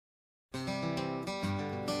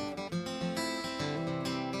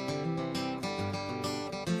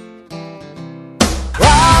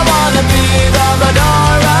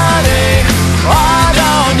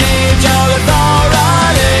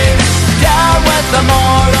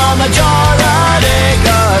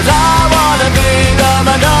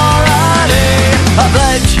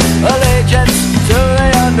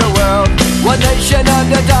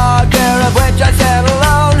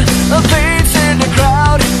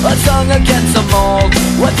mold.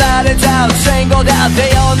 Without a doubt, singled out the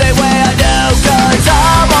only way I do. Cause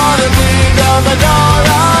I wanna be the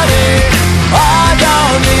minority. I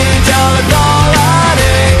don't need your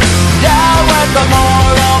authority. Down with the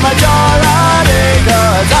moral majority.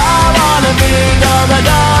 Cause I wanna be the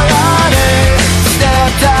minority.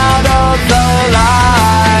 Stepped out of the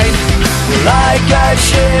line like a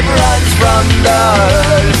ship runs from the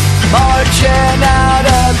hood, marching out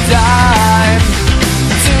of time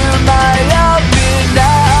to my open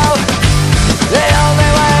now. The only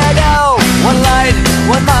way I know, one light,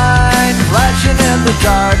 one mind, flashing in the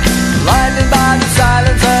dark, blinded by the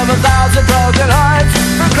silence of 1,000 broken hearts.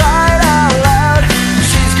 For crying out loud,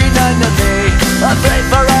 she screamed unto me, afraid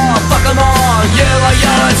for all, fuck them all, you are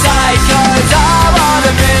your side. Cause I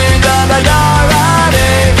wanna be the minority.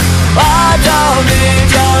 I don't need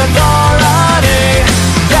your authority.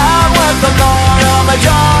 Down with the moral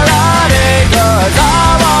majority. Cause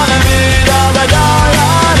I wanna be the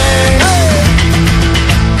minority.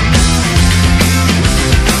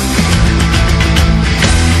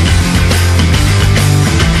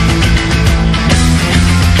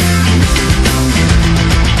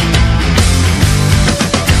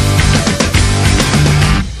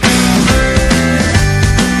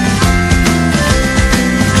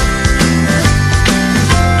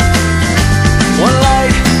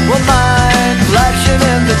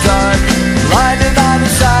 Blinded by the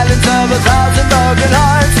silence of 1,000 broken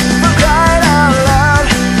hearts. For crying out loud,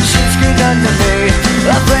 she screamed unto me,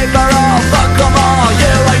 afraid for all, fuck them all,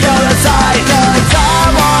 you are your side. Cause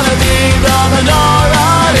I wanna be the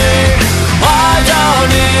minority. I don't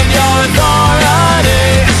need your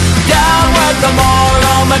authority. Down with the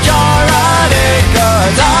moral majority.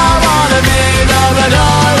 Cause I wanna be the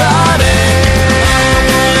minority.